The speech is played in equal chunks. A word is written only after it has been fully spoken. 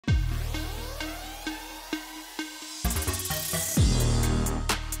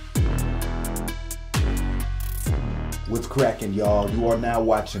What's cracking, y'all? You are now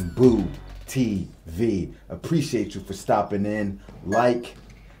watching Boo TV. Appreciate you for stopping in. Like,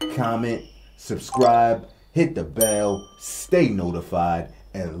 comment, subscribe, hit the bell, stay notified,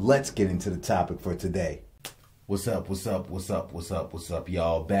 and let's get into the topic for today. What's up,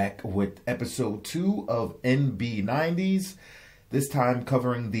 y'all? Back with episode 2 of NB90s. This time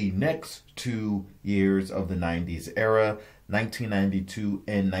covering the next 2 years of the 90s era, 1992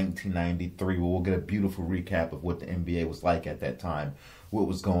 and 1993. We'll get a beautiful recap of what the NBA was like at that time, what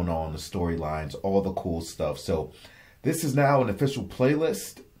was going on, the storylines, all the cool stuff. So this is now an official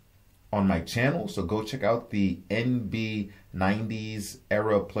playlist on my channel, so go check out the NB90s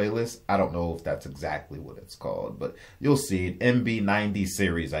era playlist. I don't know if that's exactly what it's called, but you'll see it. NB90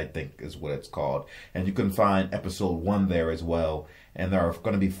 series, I think, is what it's called. And you can find episode 1 there as well. And there are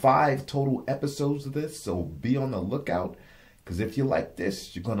going to be 5 total episodes of this, so be on the lookout, because if you like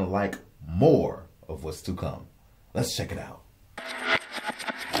this, you're going to like more of what's to come. Let's check it out.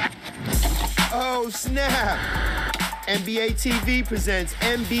 Oh, snap! NBA TV presents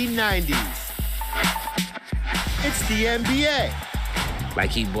NB90s. It's the NBA. Like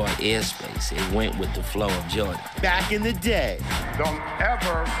he bought airspace. It went with the flow of Jordan. Back in the day. Don't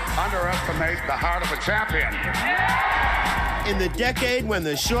ever underestimate the heart of a champion. In the decade when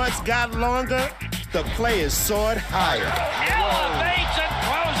the shorts got longer, the players soared higher. Elevation,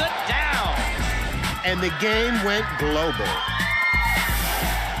 close it down. And the game went global.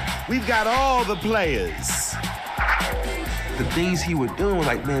 We've got all the players. The things he was doing,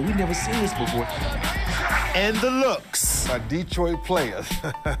 like, man, we never seen this before. And the looks. Detroit players.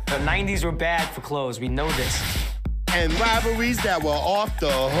 The 90s were bad for clothes, we know this. And rivalries that were off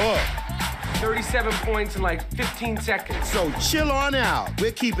the hook. 37 points in like 15 seconds. So chill on out.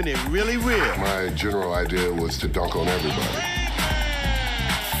 We're keeping it really real. My general idea was to dunk on everybody.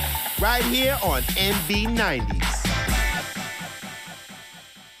 Right here on NB90s.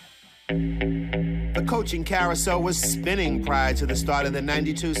 The coaching carousel was spinning prior to the start of the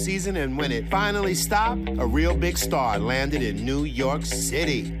 92 season, and when it finally stopped, a real big star landed in New York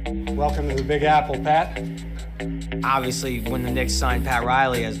City. Welcome to the Big Apple, Pat. Obviously, when the Knicks signed Pat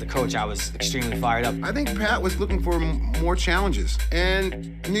Riley as the coach, I was extremely fired up. I think Pat was looking for more challenges.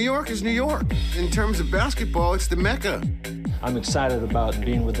 And New York is New York. In terms of basketball, it's the Mecca. I'm excited about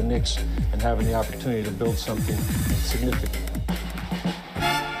being with the Knicks and having the opportunity to build something significant.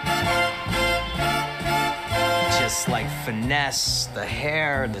 Just like finesse, the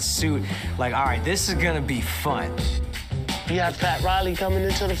hair, the suit. Like, all right, this is gonna be fun. You have Pat Riley coming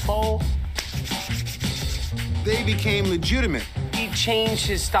into the fold. They became legitimate. He changed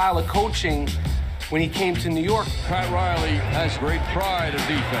his style of coaching when he came to New York. Pat Riley has great pride of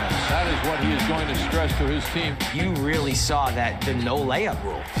defense. That is what he is going to stress to his team. You really saw the no layup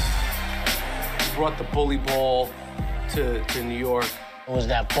rule. Brought the bully ball to New York. It was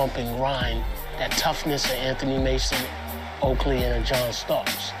that bump and grind, that toughness of Anthony Mason, Oakley, and John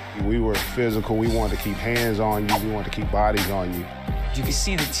Starks. We were physical. We wanted to keep hands on you. We wanted to keep bodies on you. You could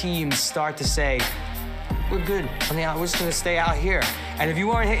see the team start to say, we're good. I mean, we're just going to stay out here. And if you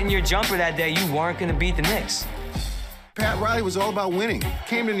weren't hitting your jumper that day, you weren't going to beat the Knicks. Pat Riley was all about winning.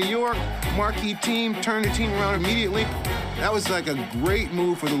 Came to New York, marquee team, turned the team around immediately. That was like a great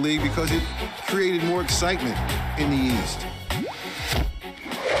move for the league because it created more excitement in the East.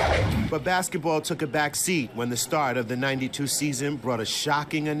 But basketball took a back seat when the start of the 92 season brought a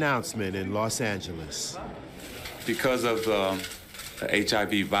shocking announcement in Los Angeles. Because of the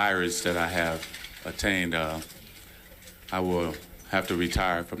HIV virus that I have attained, I will have to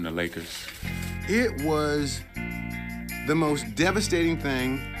retire from the Lakers. It was the most devastating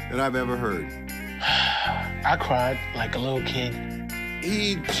thing that I've ever heard. I cried like a little kid.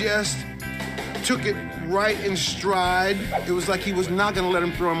 He just took it right in stride. It was like he was not going to let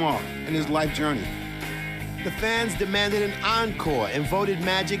him throw him off in his life journey. The fans demanded an encore and voted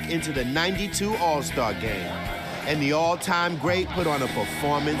Magic into the 92 All-Star Game. And the all-time great put on a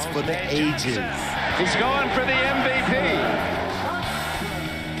performance for the ages. He's going for the MVP.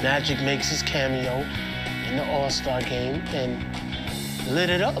 Magic makes his cameo in the All-Star Game and lit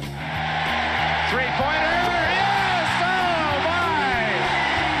it up. Three-pointer, yes! Oh, my!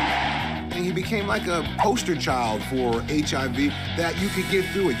 And he became like a poster child for HIV, that you could get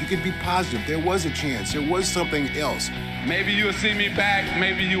through it. You could be positive. There was a chance. There was something else. Maybe you'll see me back,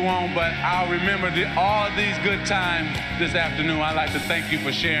 maybe you won't, but I'll remember all of these good times this afternoon. I'd like to thank you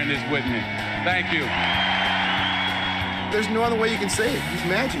for sharing this with me. Thank you. There's no other way you can say it. He's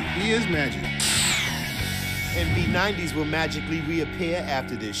magic. He is magic. NB90s will magically reappear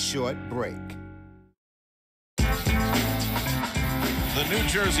after this short break. The New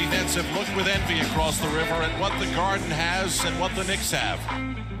Jersey Nets have looked with envy across the river at what the Garden has and what the Knicks have.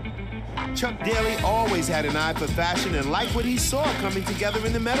 Chuck Daly always had an eye for fashion and liked what he saw coming together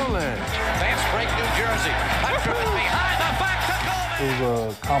in the Meadowlands. Fast break, New Jersey. Patrick behind the back to Coleman. It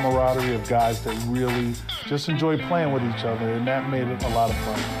was a camaraderie of guys that really just enjoyed playing with each other, and that made it a lot of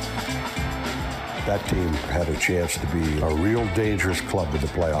fun. That team had a chance to be a real dangerous club in the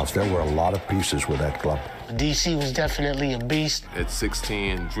playoffs. There were a lot of pieces with that club. DC was definitely a beast. At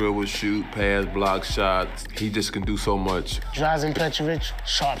 16, dribble, shoot, pass, block shots. He just can do so much. Drazen Petrovic,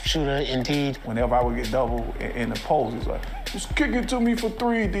 sharpshooter indeed. Whenever I would get double in the post, it's like, just kick it to me for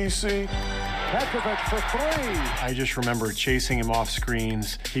three, DC. Petrovic for three. I just remember chasing him off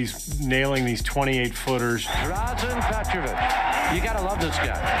screens. He's nailing these 28-footers. Drazen Petrovic. You gotta love this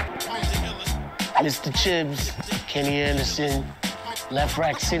guy. Mr. Chibbs, Kenny Anderson, Left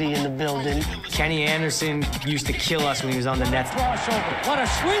Rack City in the building. Kenny Anderson used to kill us when he was on the Nets. Crossover. What a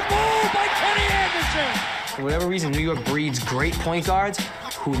sweet move by Kenny Anderson. For whatever reason, New York breeds great point guards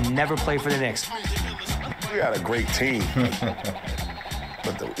who never play for the Knicks. We got a great team,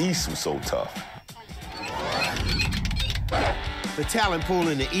 but the East was so tough. The talent pool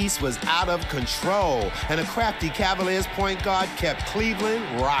in the East was out of control, and a crafty Cavaliers point guard kept Cleveland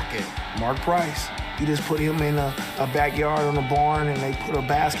rocking. Mark Price. You just put him in a backyard on a barn, and they put a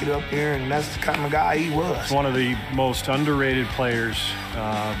basket up there, and that's the kind of guy he was. One of the most underrated players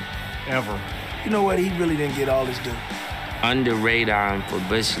ever. You know what? He really didn't get all his due. Under radar and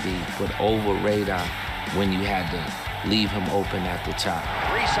publicity, but over radar when you had to leave him open at the top.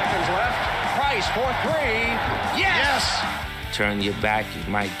 3 seconds left. Price for three. Yes! Turn your back, you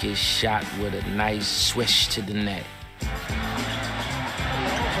might get shot with a nice swish to the net.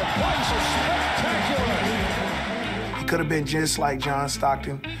 He could have been just like John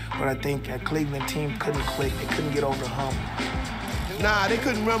Stockton, but I think that Cleveland team couldn't click. They couldn't get over the hump. Nah, they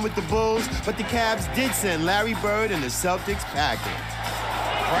couldn't run with the Bulls, but the Cavs did send Larry Bird and the Celtics packing.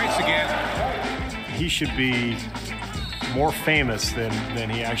 Price again. He should be more famous than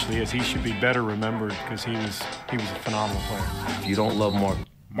he actually is. He should be better remembered because he was a phenomenal player. You don't love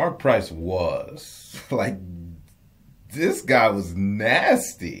Mark Price was. Like, this guy was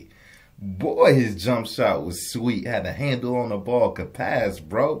nasty. Boy, his jump shot was sweet. Had a handle on the ball, could pass,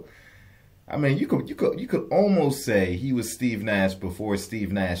 bro. I mean, you could almost say he was Steve Nash before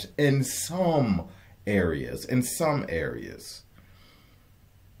Steve Nash in some areas.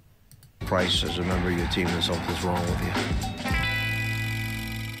 Price, as a member of your team, there's something's wrong with you.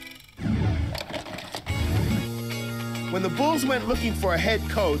 When the Bulls went looking for a head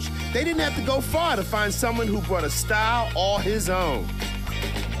coach, they didn't have to go far to find someone who brought a style all his own.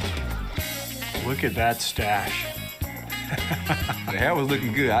 Look at that stash. The hair was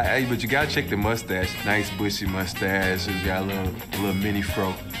looking good, but you gotta check the mustache. Nice bushy mustache. He's got a little mini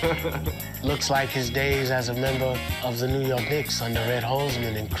fro. Looks like his days as a member of the New York Knicks under Red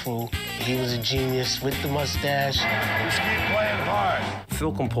Holzman and crew. He was a genius with the mustache. Just keep playing hard.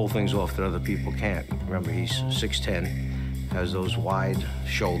 Phil can pull things off that other people can't. Remember, he's 6'10", has those wide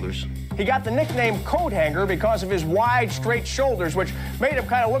shoulders. He got the nickname coat hanger because of his wide, straight shoulders, which made him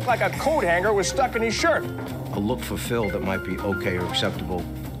kind of look like a coat hanger was stuck in his shirt. A look for Phil that might be okay or acceptable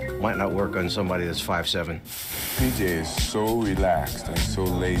might not work on somebody that's 5'7". PJ is so relaxed and so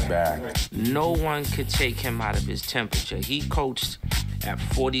laid back. No one could take him out of his temperature. He coached at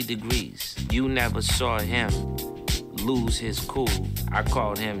 40 degrees. You never saw him lose his cool. I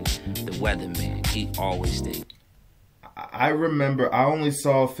called him the weatherman. He always stayed. I remember I only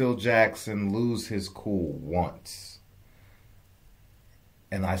saw Phil Jackson lose his cool once.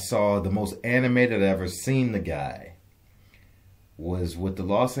 And I saw the most animated I'd ever seen the guy was with the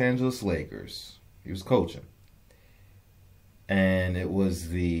Los Angeles Lakers. He was coaching. And it was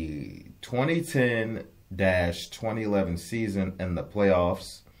the 2010-2011 season in the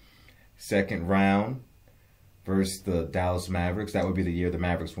playoffs. Second round versus the Dallas Mavericks. That would be the year the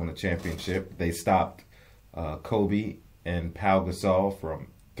Mavericks won the championship. They stopped Kobe and Pau Gasol from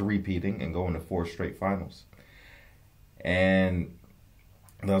three-peating and going to 4 straight finals. And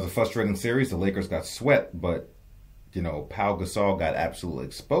that was a frustrating series. The Lakers got swept, but, you know, Pau Gasol got absolutely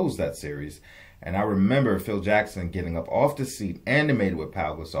exposed that series. And I remember Phil Jackson getting up off the seat, animated with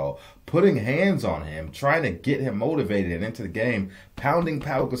Pau Gasol, putting hands on him, trying to get him motivated and into the game, pounding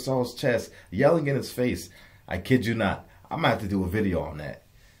Pau Gasol's chest, yelling in his face. I kid you not. I'm going to have to do a video on that.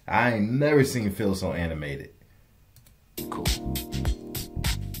 I ain't never seen Phil so animated. Cool.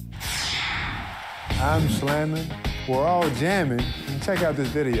 I'm slamming. We're all jamming. And check out this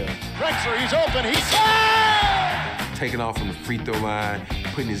video. Drexler, he's open. He's Taking off from the free throw line,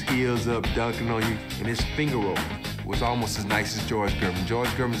 putting his heels up, dunking on you, and his finger roll was almost as nice as George Gervin. George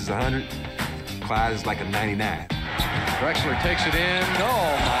Gervin is 100. Clyde is like a 99. Drexler takes it in.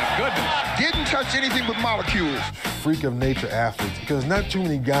 Oh, my goodness. Didn't touch anything but molecules. Freak of nature athletes, because not too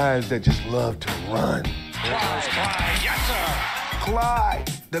many guys that just love to run. Here goes Clyde. Yes, sir.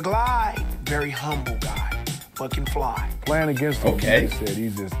 Clyde, the Glide. Very humble guy, but can fly. Playing against him, he said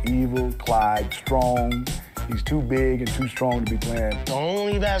he's just evil, Clyde, strong. He's too big and too strong to be playing. The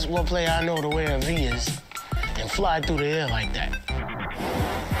only basketball player I know to wear a V is and fly through the air like that.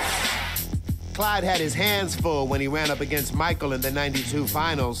 Clyde had his hands full when he ran up against Michael in the '92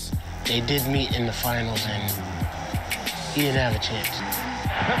 finals. They did meet in the finals, and he didn't have a chance.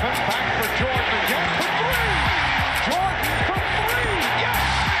 Pippen back for Jordan again for three. Jordan for three. Yes!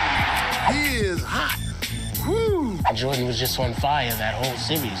 He is hot. Woo! Jordan was just on fire that whole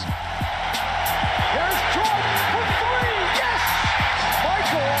series. Here's Jordan for three. Yes!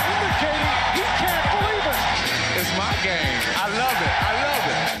 Michael indicating he can't believe it. It's my game. I love it. I love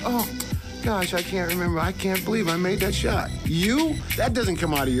it. Oh, gosh, I can't remember. I can't believe I made that shot. You? That doesn't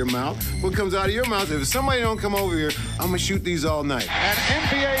come out of your mouth. What comes out of your mouth, if somebody don't come over here, I'm going to shoot these all night. An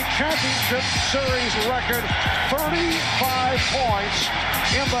NBA championship series record, 35 points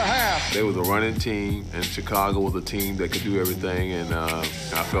in the half. They was a running team, and Chicago was a team that could do everything, and I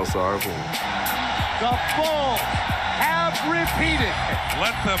felt sorry for them. The Bulls have repeated.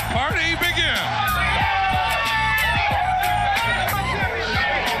 Let the party begin.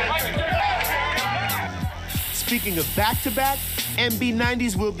 Speaking of back-to-back,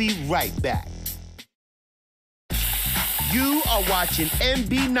 NB90s will be right back. You are watching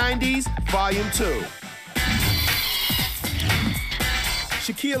NB90s Volume 2.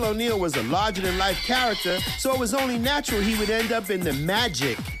 Shaquille O'Neal was a larger-than-life character, so it was only natural he would end up in the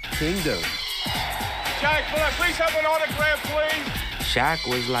Magic Kingdom. Shaq, please have an autograph, please. Shaq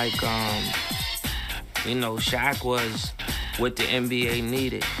was like, Shaq was what the NBA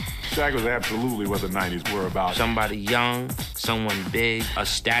needed. Shaq was absolutely what the 90s were about. Somebody young, someone big, a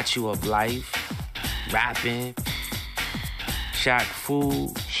statue of life, rapping. Shaq Fu.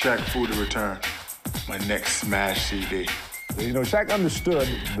 Shaq Fu to return. My next smash CD. You know, Shaq understood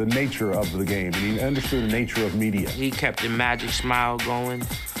the nature of the game, and he understood the nature of media. He kept the Magic smile going,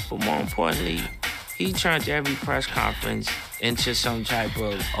 but more importantly, he turned every press conference into some type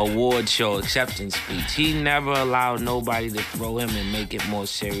of award show acceptance speech. He never allowed nobody to throw him and make it more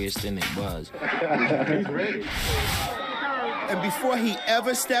serious than it was. And before he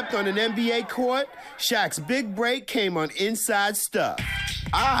ever stepped on an NBA court, Shaq's big break came on Inside Stuff.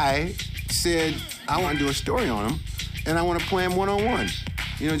 I said I want to do a story on him, and I want to play him one-on-one,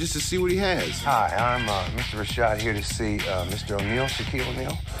 just to see what he has. Hi, I'm Mr. Rashad here to see Mr. O'Neal, Shaquille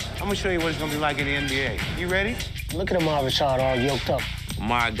O'Neal. I'm gonna show you what it's gonna be like in the NBA. You ready? Look at him, Rashad, all yoked up.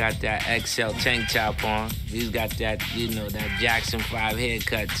 Amar got that XL tank top on. He's got that, that Jackson 5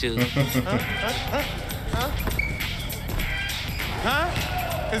 haircut, too. Huh?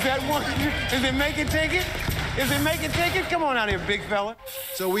 Is that one? Is it make it take it? Is it make it take it? Come on out here, big fella.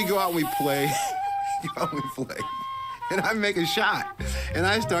 So we go out and we play. And I make a shot. And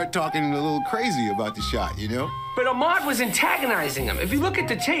I start talking a little crazy about the shot, But Ahmad was antagonizing him. If you look at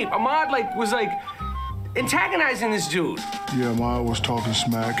the tape, Ahmad was antagonizing this dude. Yeah, Ahmad was talking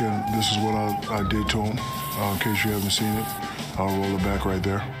smack, and this is what I did to him. In case you haven't seen it, I'll roll it back right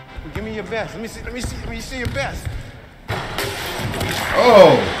there. Well, give me your best. Let me see your best.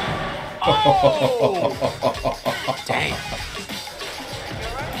 Oh! Dang.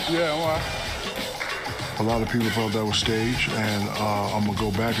 Yeah, well, a lot of people thought that was staged, and I'm gonna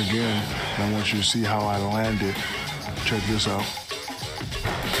go back again, and I want you to see how I landed. Check this out.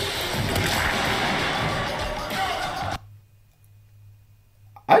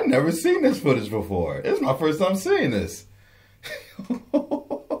 I've never seen this footage before. It's my first time seeing this.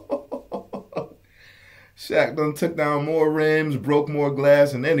 Shaq done took down more rims, broke more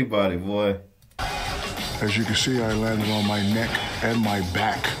glass than anybody, boy. As you can see, I landed on my neck and my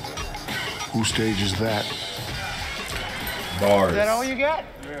back. Who stages that? Bars. Is that all you got?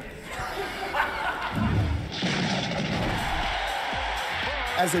 Yeah.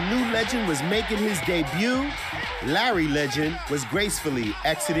 As a new legend was making his debut, Larry Legend was gracefully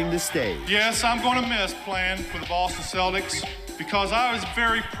exiting the stage. Yes, I'm going to miss playing for the Boston Celtics because I was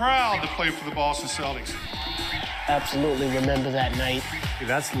very proud to play for the Boston Celtics. Absolutely remember that night.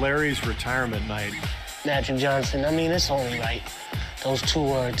 That's Larry's retirement night. Magic Johnson, it's only right. Those two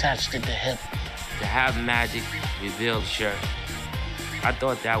were attached at the hip. To have Magic revealed shirt, I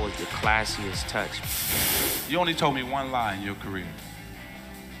thought that was the classiest touch. You only told me one lie in your career.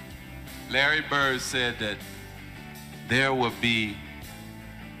 Larry Bird said that there would be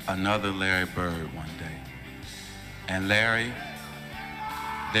another Larry Bird one day. And Larry,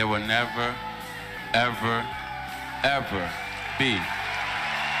 there will never, ever, ever be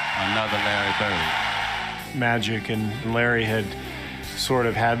another Larry Bird. Magic and Larry had sort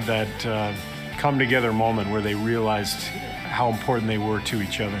of had that come-together moment where they realized how important they were to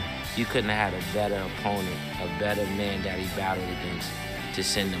each other. You couldn't have had a better opponent, a better man that he battled against to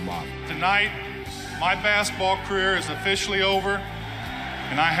send him off. Tonight, my basketball career is officially over,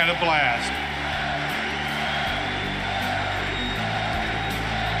 and I had a blast.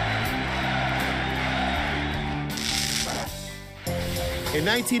 In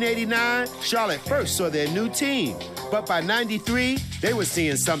 1989, Charlotte first saw their new team, but by 93, they were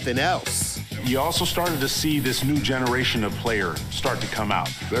seeing something else. You also started to see this new generation of player start to come out.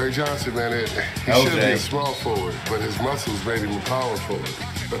 Larry Johnson, man, he should be a small forward, but his muscles made him a power forward.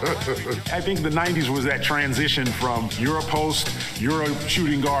 I think the 90s was that transition from you're a post, you're a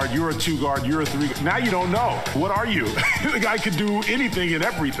shooting guard, you're a two guard, you're a three. Now you don't know. What are you? The guy could do anything and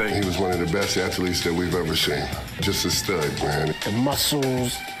everything. He was one of the best athletes that we've ever seen. Just a stud, man. The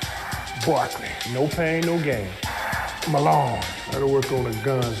muscles, Barkley. No pain, no gain. Malone. Gotta work on the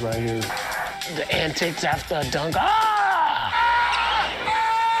guns right here. The antics after a dunk.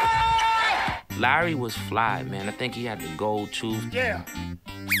 Larry was fly, man. I think he had the gold tooth. Yeah.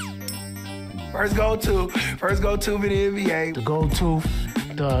 First go-to for the NBA. The gold tooth,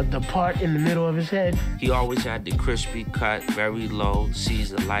 the part in the middle of his head. He always had the crispy cut, very low,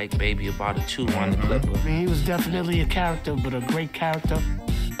 Caesar-like, baby, about a 2 on the clipper. I mean, he was definitely a character, but a great character.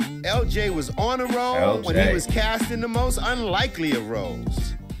 LJ was on a roll when he was cast in the most unlikely of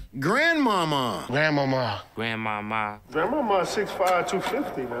roles. Grandmama. Grandmama. Grandmama. Grandmama 6'5",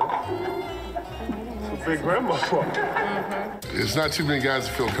 250, man. Big grandmama. There's not too many guys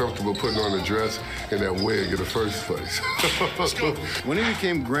that feel comfortable putting on a dress and that wig in the first place. When he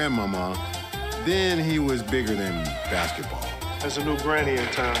became grandmama, then he was bigger than basketball. There's a new granny in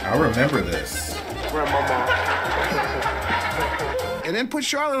town. I remember this. Grandmama. And then put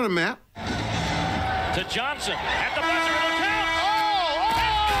Charlotte on the map. To Johnson at the buzzer.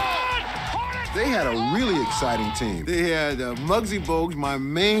 They had a really exciting team. They had Muggsy Bogues, my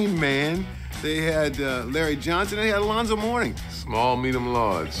main man. They had Larry Johnson. They had Alonzo Mourning. Small, medium,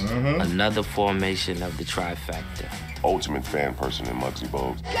 large. Another formation of the trifecta. Ultimate fan person in Muggsy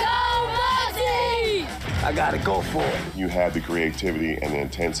Bogues. Go, Muggsy! I gotta go for it. You had the creativity and the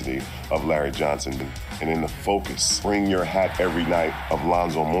intensity of Larry Johnson, and in the focus, bring your hat every night of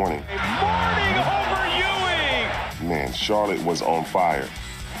Lonzo Mourning. Mourning over Ewing! Man, Charlotte was on fire.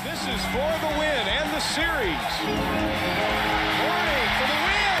 This is for the win and the series. Mourning for the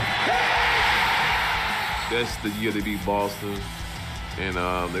win! That's the year they beat Boston, and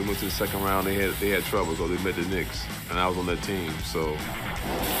they went to the second round. They had trouble, so they met the Knicks, and I was on that team. So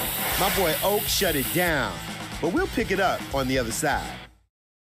My boy Oak shut it down, but we'll pick it up on the other side.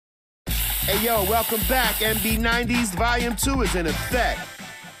 Hey, yo, welcome back. NB90S Volume 2 is in effect.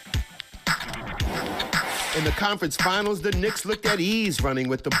 In the conference finals, the Knicks looked at ease running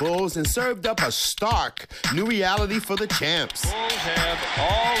with the Bulls and served up a stark new reality for the champs. Bulls have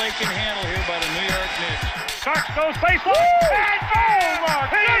all they can handle here by the New York Knicks. Starks goes baseline. And oh my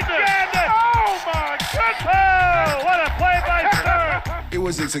goodness! Oh my goodness! What a play by Starks! It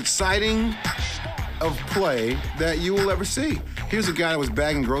was as exciting of play that you will ever see. Here's a guy that was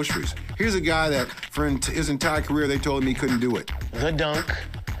bagging groceries. Here's a guy that for his entire career they told him he couldn't do it. The dunk,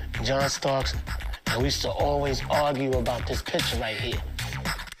 John Starks. And we used to always argue about this picture right here.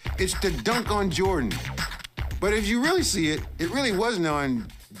 It's the dunk on Jordan. But if you really see it, it really wasn't on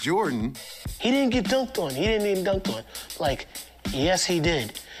Jordan. He didn't get dunked on. He didn't even dunk on. Like, yes, he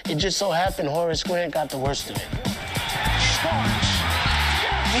did. It just so happened Horace Grant got the worst of it. Starks.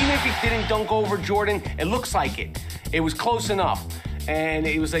 Even if he didn't dunk over Jordan, it looks like it. It was close enough. And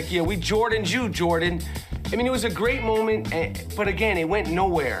it was like, yeah, we Jordaned you, Jordan. I mean, it was a great moment, but again, it went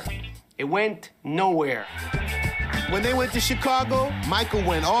nowhere. It went nowhere. When they went to Chicago, Michael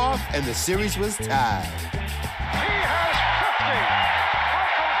went off and the series was tied. He has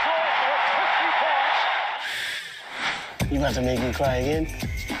 50. You about to make me cry again? Plenty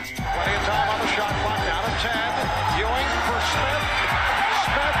of time on the shot clock, down to 10. Ewing for Smith.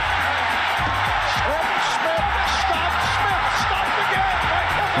 Smith.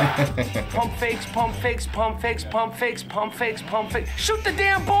 Pump fakes, pump fakes, pump fakes, pump fakes, pump fakes, pump fakes. Shoot the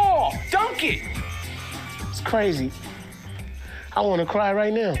damn ball! Dunk it! It's crazy. I want to cry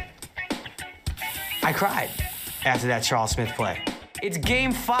right now. I cried after that Charles Smith play. It's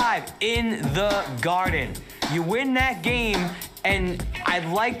game 5 in the Garden. You win that game, and I'd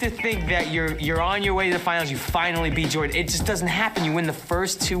like to think that you're on your way to the finals. You finally beat Jordan. It just doesn't happen. You win the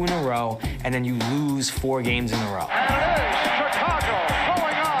first 2 in a row, and then you lose 4 games in a row. And it is Chicago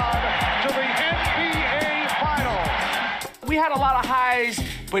going on to the NBA Finals. We had a lot of highs,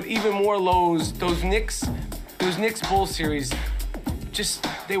 but even more lows. Those Knicks Bulls series,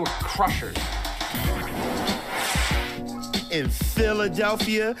 they were crushers. In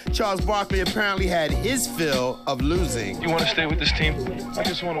Philadelphia, Charles Barkley apparently had his fill of losing. You want to stay with this team? I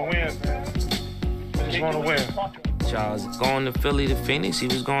just want to win. I just want to win. Charles going to Philly to Phoenix, he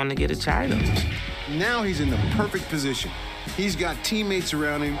was going to get a title. Now he's in the perfect position. He's got teammates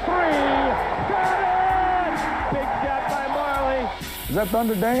around him. 3, got it! Big shot by Marley. Is that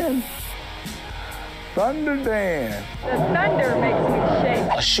Thunder Dan? Thunder Dan. The thunder makes me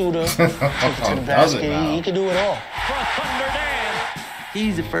shake. A shooter, to the basket, he can do it all. For Thunder Dan.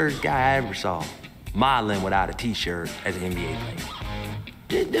 He's the first guy I ever saw modeling without a T-shirt as an NBA player.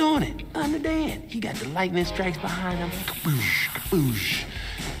 Just doing it, Thunder Dan. He got the lightning strikes behind him. Kaboosh, kaboosh.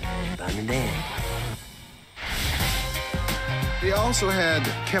 Thunder Dan. They also had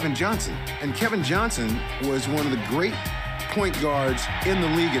Kevin Johnson, and Kevin Johnson was one of the great point guards in the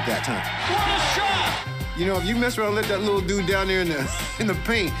league at that time. What a shot! You know, if you mess around and let that little dude down there in the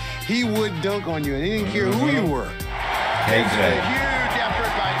paint, he would dunk on you, and he didn't care who you were. KJ. Huge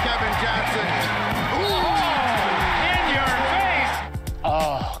effort by Kevin Johnson. In your face!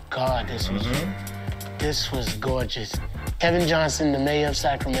 Oh, God, this was gorgeous. Kevin Johnson, the mayor of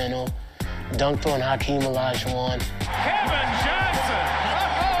Sacramento, dunked on Hakeem Olajuwon. Kevin Johnson!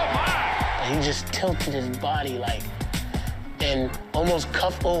 Oh, my! He just tilted his body and almost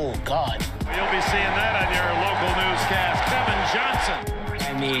cuffed. Oh, God. You'll be seeing that on your local newscast. Kevin Johnson.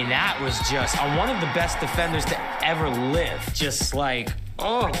 I mean, that was just one of the best defenders to ever live. Just oh,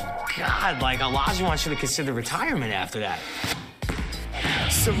 God, Olajuwon should have considered retirement after that.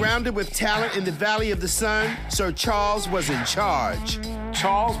 Surrounded with talent in the Valley of the Sun, Sir Charles was in charge.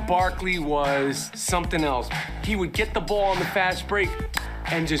 Charles Barkley was something else. He would get the ball on the fast break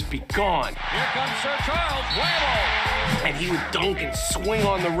and just be gone. Here comes Sir Charles. Bravo! And he would dunk and swing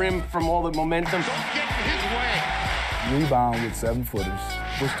on the rim from all the momentum. Don't get in his way. Rebound with 7-footers.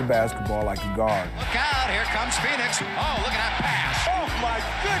 Push the basketball like a guard. Look out. Here comes Phoenix. Oh, look at that pass. Oh, my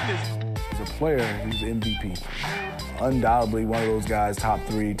goodness. As a player, he's the MVP. Undoubtedly one of those guys, top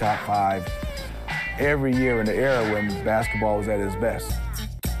 3, top 5, every year in the era when basketball was at its best.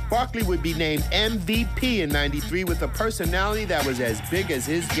 Barkley would be named MVP in '93 with a personality that was as big as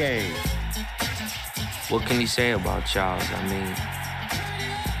his game. What can you say about Charles? I mean,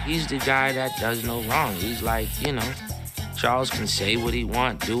 he's the guy that does no wrong. He's Charles can say what he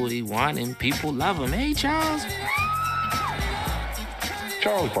want, do what he want, and people love him. Hey, Charles.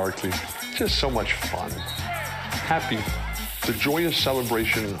 Charles Barkley, just so much fun. Happy. The joyous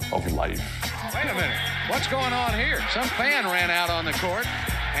celebration of life. Wait a minute. What's going on here? Some fan ran out on the court,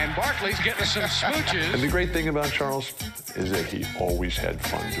 and Barkley's getting some smooches. And the great thing about Charles is that he always had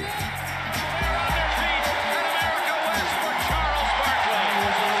fun doing it.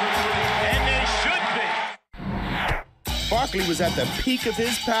 Barkley was at the peak of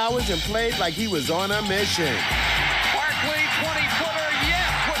his powers and played like he was on a mission. Barkley, 20-footer,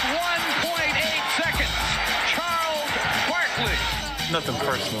 yes, with 1.8 seconds. Charles Barkley. Nothing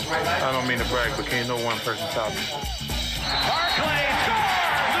personal. I don't mean to brag, but can't no one person top me. Barkley,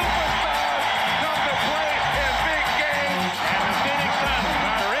 superstar, come to play in big games. And the Phoenix Suns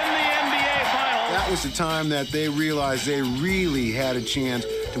are in the NBA Finals. That was the time that they realized they really had a chance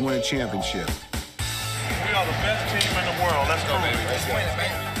to win a championship. We are the best team in the world. Let's go, baby. Let's win it,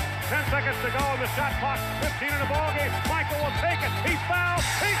 baby. 10 seconds to go in the shot clock. 15 in the ball game. Michael will take it. He fouled.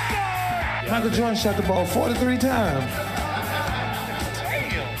 He scored. Michael Jordan shot the ball 43 times.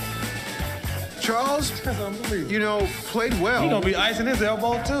 Charles, played well. He's going to be icing his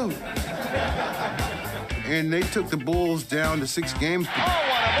elbow, too. And they took the Bulls down to 6 games. Oh,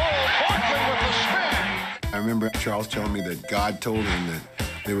 what a move. Barkley with the spin. I remember Charles telling me that God told him that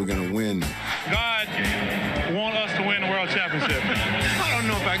they were going to win. God want us to win the world championship. I don't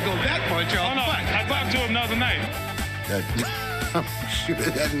know if I go that far, Charles. Oh, no, I talked to him the other night.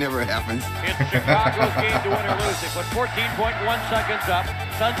 That never happens. It's Chicago's game to win or lose it, but 14.1 seconds up.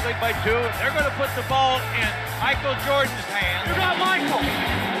 Suns lead by 2. They're going to put the ball in Michael Jordan's hands. You got Michael.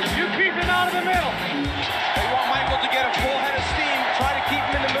 You keep him out of the middle. They want Michael to get a full head of steam. Try to keep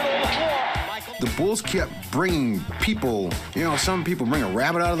him in the middle of the floor. The Bulls kept bringing people, some people bring a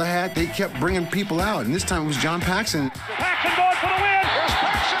rabbit out of the hat. They kept bringing people out, and this time it was John Paxson. Paxson going for the win. Here's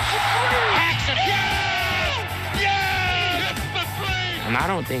Paxson for 3. Paxson. Yeah! And I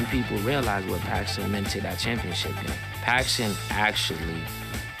don't think people realize what Paxson meant to that championship game. Paxson actually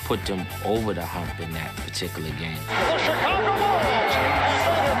put them over the hump in that particular game. The Chicago Bulls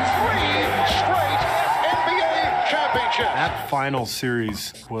have 3 straight NBA championships. That final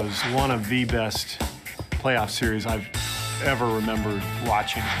series was one of the best playoff series I've ever remembered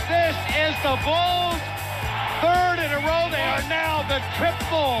watching. This is the Bulls' 3rd in a row. They are now the Trip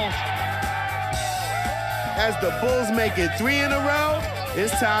Bulls. As the Bulls make it 3 in a row,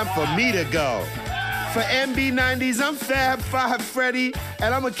 it's time for me to go. For NB90s, I'm Fab Five Freddy,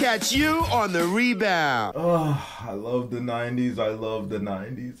 and I'm gonna catch you on the rebound. Oh, I love the 90s. I love the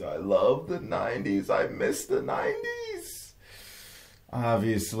 90s. I love the 90s. I miss the 90s.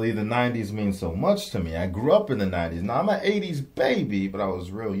 Obviously, the 90s mean so much to me. I grew up in the 90s. Now, I'm an 80s baby, but I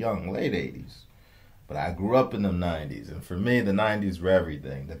was real young, late 80s. But I grew up in the 90s, and for me, the 90s were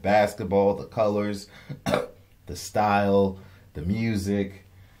everything. The basketball, the colors, the style, the music,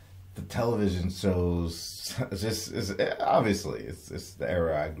 the television shows. Obviously, it's the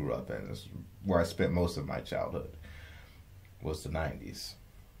era I grew up in. It's where I spent most of my childhood, was the 90s.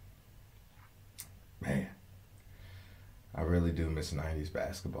 Man, I really do miss 90s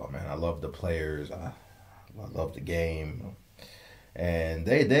basketball, man. I love the players. I love the game. And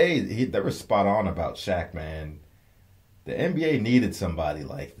they were spot on about Shaq, man. The NBA needed somebody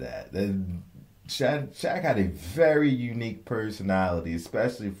like that. Shaq had a very unique personality,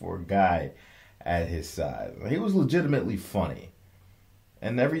 especially for a guy at his size. He was legitimately funny.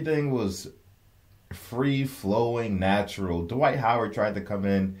 And everything was free-flowing, natural. Dwight Howard tried to come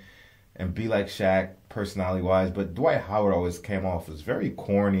in and be like Shaq personality-wise, but Dwight Howard always came off as very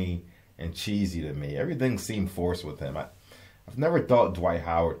corny and cheesy to me. Everything seemed forced with him. I've never thought Dwight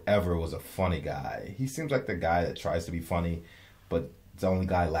Howard ever was a funny guy. He seems like the guy that tries to be funny, but the only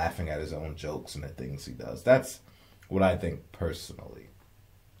guy laughing at his own jokes and the things he does. That's what I think personally.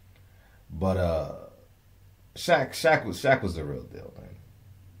 But Shaq was the real deal, man.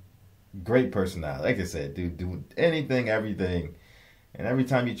 Great personality. Like I said, dude, do anything, everything. And every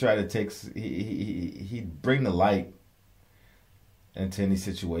time you try to take, he'd bring the light into any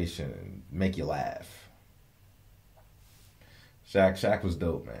situation and make you laugh. Shaq was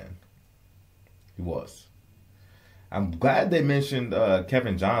dope, man. He was. I'm glad they mentioned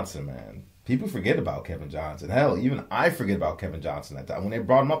Kevin Johnson, man. People forget about Kevin Johnson. Hell, even I forget about Kevin Johnson at that time. When they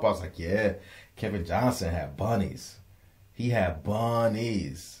brought him up, I was like, yeah, Kevin Johnson had bunnies. He had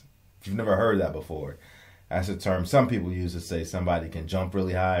bunnies. If you've never heard that before, that's a term some people use to say somebody can jump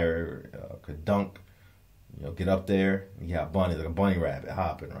really high or could dunk, get up there. He had bunnies, like a bunny rabbit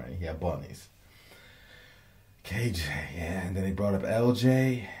hopping, right? He had bunnies. KJ, yeah, and then they brought up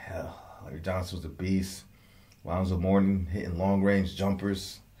LJ. Larry Johnson was a beast. Lonzo Mourning hitting long-range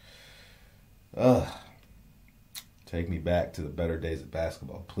jumpers. Take me back to the better days of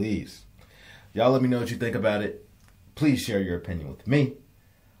basketball, please. Y'all let me know what you think about it. Please share your opinion with me.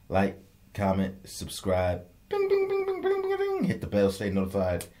 Like, comment, subscribe. Bing, bing, bing, bing, bing, bing, bing. Hit the bell, stay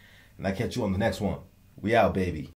notified. And I catch you on the next one. We out, baby.